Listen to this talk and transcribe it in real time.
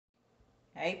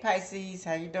Hey Pisces,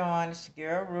 how you doing? It's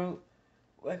your girl Root.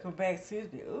 Welcome back.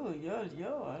 Excuse me. Oh.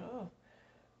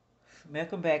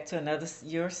 Welcome back to another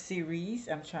your series.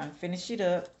 I'm trying to finish it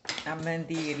up. I'm in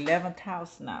the 11th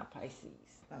house now,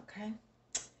 Pisces. Okay,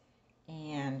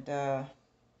 and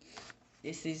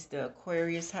this is the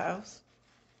Aquarius house.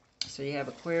 So you have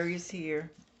Aquarius here.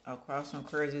 Across from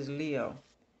Aquarius is Leo.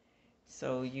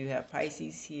 So you have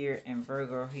Pisces here and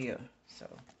Virgo here. So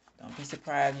don't be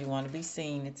surprised if you want to be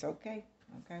seen. It's okay.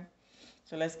 Okay.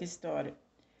 So let's get started.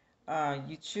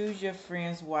 You choose your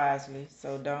friends wisely,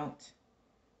 so don't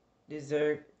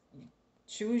deserve.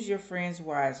 Choose your friends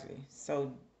wisely,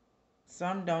 so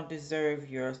some don't deserve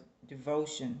your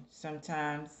devotion.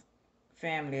 Sometimes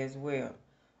family as well.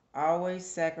 Always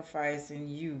sacrificing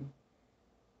you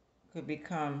could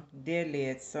become deadly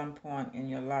at some point in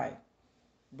your life.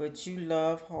 But you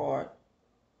love hard.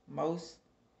 Most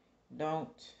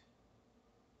don't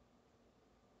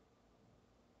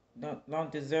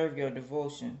don't deserve your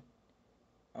devotion.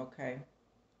 Okay.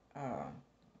 Uh,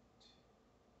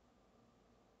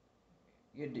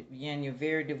 you're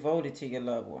very devoted to your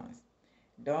loved ones.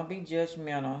 Don't be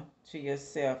judgmental to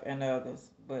yourself and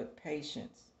others, but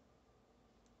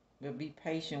be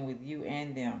patient with you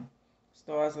and them.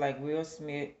 Stars like Will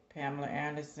Smith, Pamela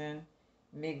Anderson,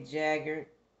 Mick Jagger,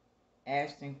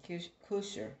 Ashton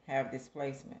Kutcher have this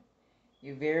placement.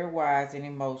 You're very wise and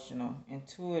emotional,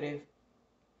 intuitive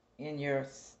in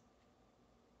yourself.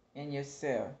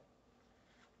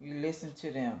 You listen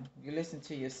to them. You listen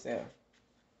to yourself.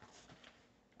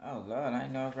 Oh Lord, I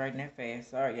know I'm writing that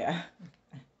fast. Sorry, y'all.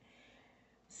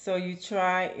 So you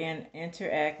try and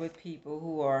interact with people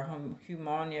who are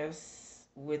harmonious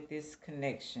with this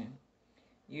connection.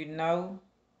 You know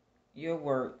your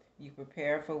worth. You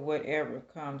prepare for whatever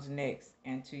comes next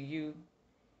to you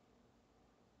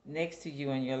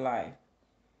in your life.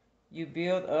 You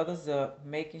build others up,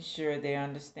 making sure they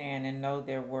understand and know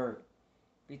their worth.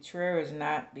 Betrayal is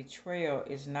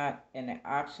not an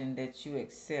option that you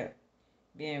accept.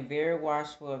 Being very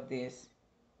watchful of this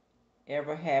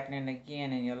ever happening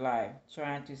again in your life,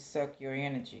 trying to suck your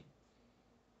energy.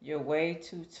 Your way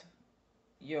to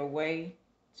your way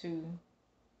to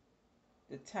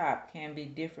the top can be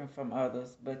different from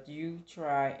others, but you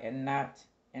try and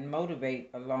motivate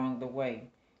along the way,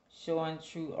 showing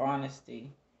true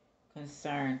honesty,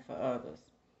 concern for others.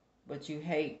 But you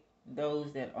hate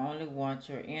those that only want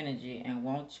your energy and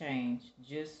won't change,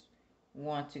 just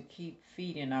want to keep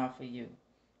feeding off of you.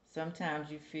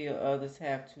 Sometimes you feel others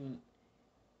have to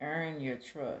earn your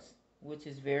trust, which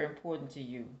is very important to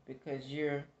you because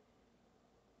you're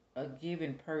a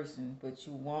giving person, but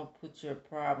you won't put your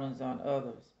problems on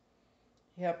others.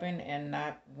 Helping and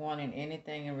not wanting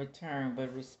anything in return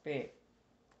but respect.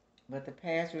 But the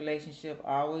past relationship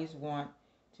always want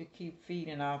to keep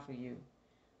feeding off of you.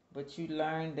 But you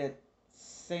learn that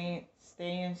staying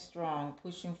strong,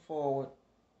 pushing forward,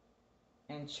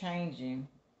 and changing,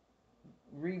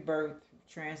 rebirth,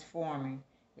 transforming,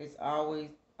 it's always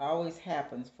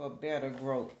happens for better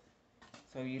growth.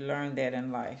 So you learn that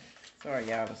in life. Sorry,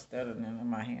 y'all, I'm stuttering in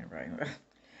my handwriting.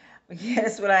 Yeah,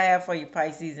 that's what I have for you,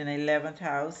 Pisces, in the 11th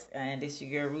house. And this is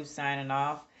your girl Ruth signing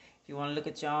off. If you want to look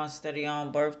at your own study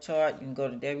on birth chart, you can go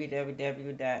to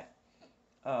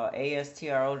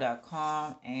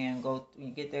www.astro.com and go. When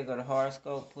you get there, go to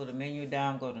horoscope, pull the menu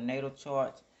down, go to natal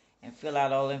charts, and fill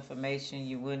out all information.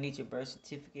 You will need your birth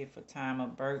certificate for time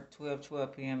of birth.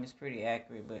 12 p.m. is pretty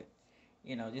accurate, but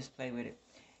just play with it.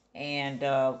 And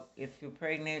if you're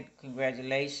pregnant,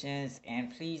 congratulations.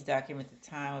 And please document the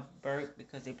time of birth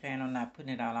because they plan on not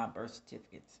putting it on our birth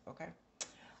certificates. Okay?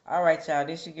 All right, y'all.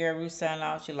 This is your girl Ruth signing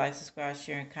out. You like, subscribe,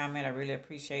 share, and comment. I really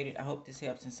appreciate it. I hope this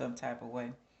helps in some type of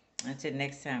way. Until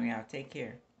next time, y'all. Take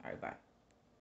care. All right, bye.